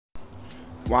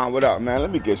Juan, what up, man?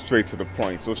 Let me get straight to the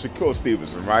point. So Shakur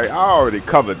Stevenson, right? I already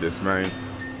covered this, man.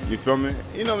 You feel me?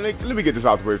 You know, let me get this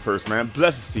out the way first, man.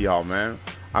 Blessings to y'all, man.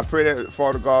 I pray that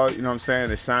Father God, you know what I'm saying,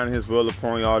 to shine his will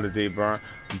upon y'all today, bro.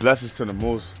 Blessings to the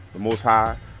most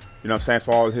high, you know what I'm saying,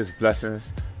 for all his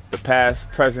blessings, the past,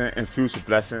 present, and future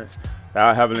blessings that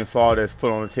our Heavenly Father has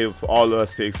put on the table for all of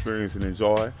us to experience and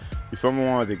enjoy. You feel me? I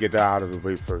wanted to get that out of the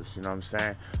way first, you know what I'm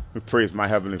saying? We praise my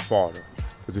Heavenly Father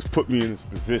for just put me in this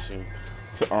position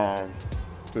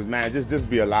to man, just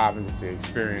be alive and just to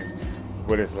experience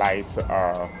what it's like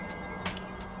to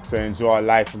enjoy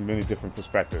life from many different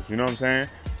perspectives. You know what I'm saying?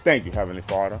 Thank you, Heavenly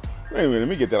Father. Anyway, let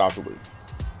me get that out the way.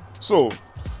 So,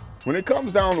 when it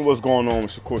comes down to what's going on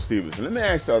with Shakur Stevenson, let me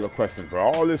ask y'all a question, bro.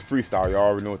 All this freestyle, y'all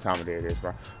already know what time of day it is,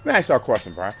 bro. Let me ask y'all a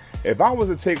question, bro. If I was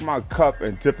to take my cup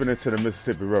and dip it into the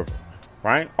Mississippi River,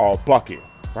 right, or a bucket,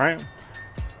 right,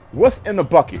 what's in the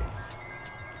bucket?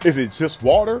 Is it just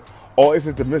water, or is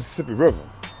it the Mississippi River?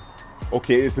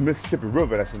 Okay, it's the Mississippi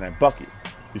River that's in that bucket.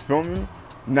 You feel me?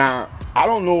 Now, I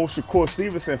don't know Shakur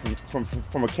Stevenson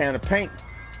from a can of paint,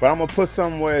 but I'm going to put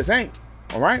something where it ain't,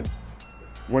 all right?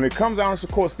 When it comes down to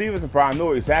Shakur Stevenson, bro, I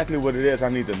know exactly what it is I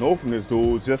need to know from this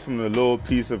dude, just from the little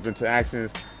piece of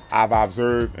interactions I've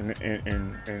observed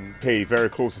and paid very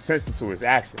close attention to his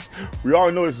actions. We all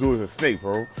know this dude is a snake,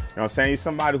 bro. You know what I'm saying? He's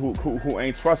somebody who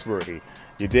ain't trustworthy.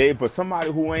 You dig? But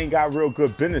somebody who ain't got real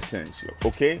good business sense,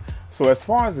 okay? So as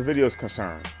far as the video is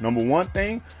concerned, number one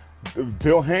thing,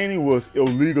 Bill Haney was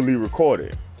illegally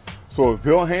recorded. So if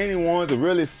Bill Haney wanted to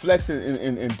really flex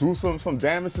and do some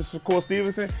damage to Shakur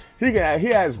Stevenson, he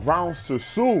has grounds to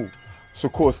sue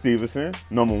Shakur Stevenson.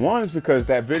 Number one is because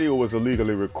that video was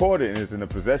illegally recorded and is in the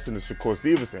possession of Shakur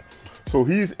Stevenson. So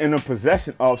he's in the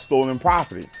possession of stolen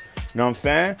property. You know what I'm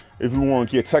saying? If you want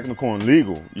to get technical and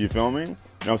legal, you feel me?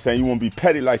 You know what I'm saying? You want to be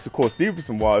petty like Shakur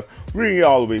Stevenson was, we can get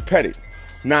all the way petty.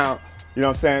 Now, you know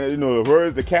what I'm saying? You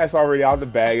know, the cat's already out the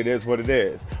bag. It is what it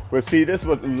is. But see, this is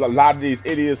what a lot of these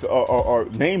idiots are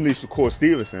namely Shakur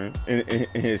Stevenson and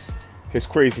his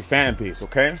crazy fan base,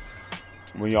 okay?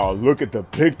 When y'all look at the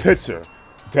big picture,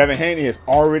 Devin Haney has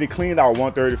already cleaned out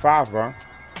 135, bro.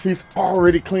 He's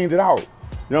already cleaned it out. You know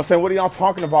what I'm saying? What are y'all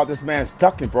talking about? This man's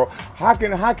ducking, bro. How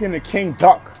can the king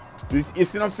duck? You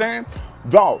see what I'm saying?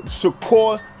 Dog,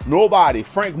 Shakur, nobody.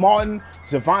 Frank Martin,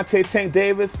 Gervonta Tank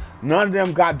Davis, none of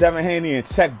them got Devin Haney in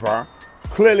check, bro.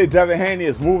 Clearly, Devin Haney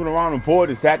is moving around the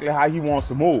board exactly how he wants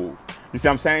to move. You see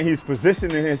what I'm saying? He's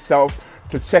positioning himself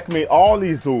to checkmate all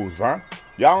these dudes, bro.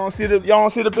 Y'all don't see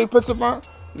the big picture, bro?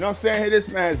 You know what I'm saying? Hey, this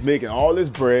man's making all this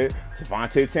bread.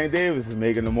 Gervonta Tank Davis is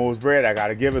making the most bread. I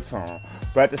gotta give it to him.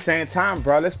 But at the same time,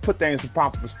 bro, let's put things in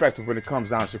proper perspective when it comes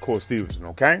down to Shakur Stevenson,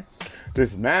 okay?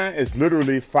 This man is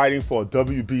literally fighting for a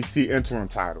WBC interim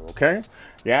title, okay?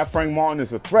 Yeah, Frank Martin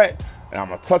is a threat, and I'm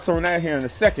gonna touch on that here in a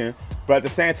second. But at the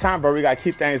same time, bro, we gotta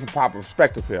keep things in proper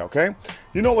perspective here, okay?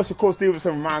 You know what Shakur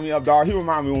Stevenson remind me of, dog? He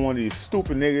remind me of one of these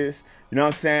stupid niggas, you know what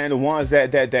I'm saying? The ones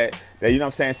that you know what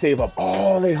I'm saying, save up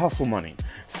all their hustle money,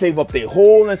 save up their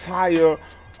whole entire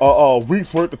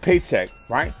week's worth of paycheck,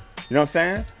 right? You know what I'm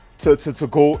saying? To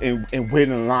go and wait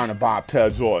in line to buy a pair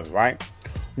of Jordans, right?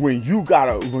 When you got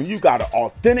an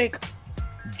authentic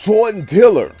Jordan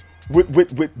dealer with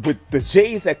the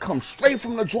J's that come straight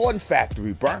from the Jordan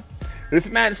factory, bro. This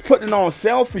man is putting it on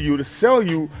sale for you to sell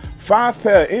you 5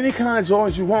 pair of any kind of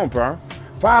Jordans you want, bro.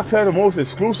 5 pair of the most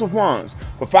exclusive ones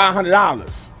for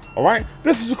 $500. All right?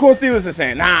 This is Shakur Stevenson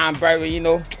saying, nah, brother, you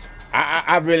know,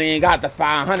 I really ain't got the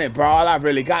 500, bro. All I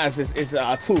really got is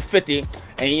 250,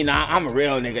 and you know, I'm a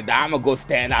real nigga, dog. I'm gonna go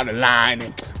stand out in line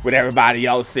and with everybody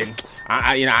else, and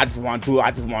I just want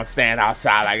to stand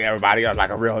outside like everybody else, like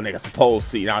a real nigga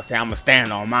supposed to. You know what I'm saying? I'm gonna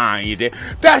stand on mine. You did.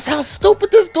 That's how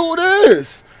stupid this dude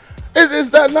is.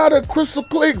 Is that not a crystal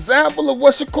clear example of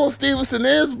what Shakur Stevenson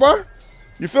is, bro?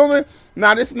 You feel me?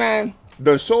 Now this man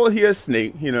done showed he a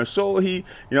snake. You know, showed he, you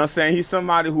know what I'm saying, he's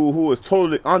somebody who is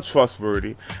totally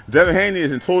untrustworthy. Devin Haney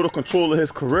is in total control of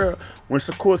his career. When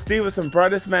Shakur Stevenson, bro,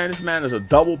 this man is a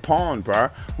double pawn, bro.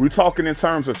 We talking in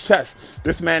terms of chess.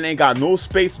 This man ain't got no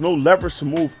space, no leverage to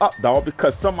move up, dog,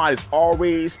 because somebody's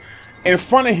always in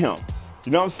front of him.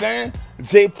 You know what I'm saying?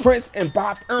 Jay Prince and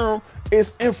Bob Arum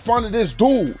is in front of this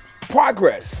dude.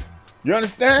 Progress. You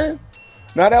understand?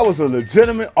 Now that was a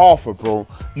legitimate offer, bro.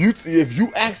 If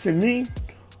you asking me,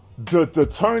 the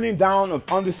turning down of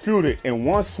Undisputed in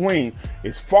one swing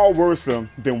is far worse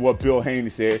than what Bill Haney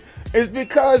said. It's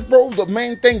because, bro, the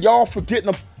main thing y'all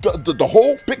forgetting the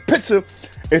whole big picture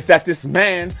is that this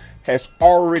man has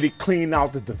already cleaned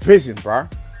out the division, bro.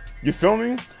 You feel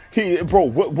me? Bro,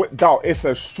 what dog? It's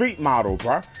a street model,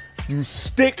 bro. You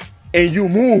stick and you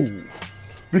move.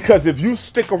 Because if you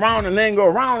stick around and linger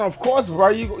around, of course, bro,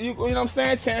 you know what I'm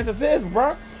saying? Chances is,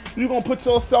 bro, you're going to put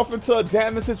yourself into a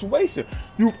damaged situation.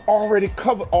 You've already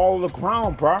covered all of the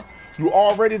ground, bro. You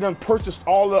already done purchased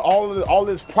all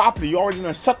this property. You already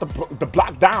done shut the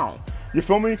block down. You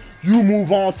feel me? You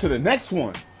move on to the next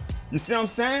one. You see what I'm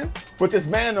saying? But this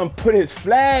man done put his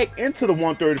flag into the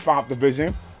 135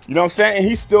 division. You know what I'm saying? And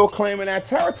he's still claiming that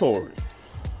territory.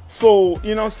 So,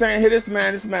 you know what I'm saying? Here, this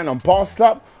man done bossed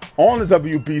up on the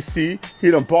WBC.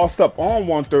 He done bossed up on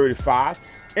 135.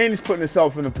 And he's putting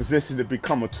himself in a position to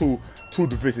become a two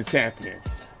division champion.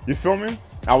 You feel me?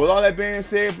 Now, with all that being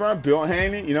said, bro, Bill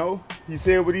Haney, you know, he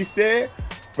said what he said.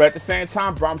 But at the same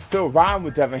time, bro, I'm still riding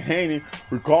with Devin Haney,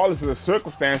 regardless of the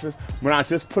circumstances. When I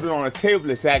just put it on the table,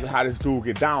 exactly how this dude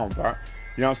get down, bro.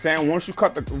 You know what I'm saying? Once you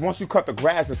cut the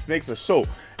grass, the snakes are show.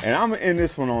 And I'm gonna end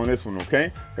this one on this one,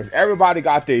 okay? Because everybody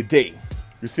got their day.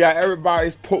 You see how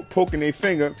everybody's poking their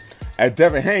finger at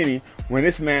Devin Haney when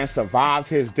this man survived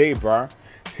his day, bro.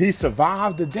 He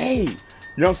survived the day.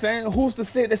 You know what I'm saying? Who's to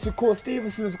say that Shakur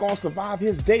Stevenson is going to survive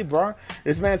his day, bro?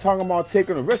 This man talking about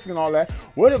taking a risk and all that.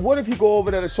 What if he go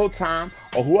over there to Showtime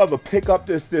or whoever pick up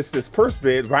this purse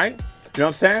bid, right? You know what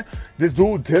I'm saying? This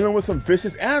dude dealing with some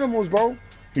vicious animals, bro.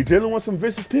 He dealing with some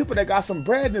vicious people that got some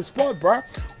bread in the sport, bro.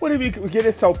 What if he get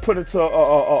himself put into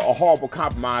a horrible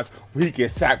compromise where he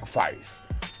gets sacrificed?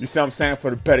 You see what I'm saying?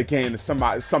 For the better game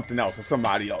than something else or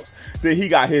somebody else. Then he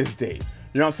got his day.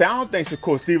 You know what I'm saying? I don't think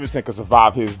Shakur Stevenson could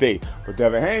survive his day. But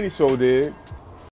Devin Haney sure did.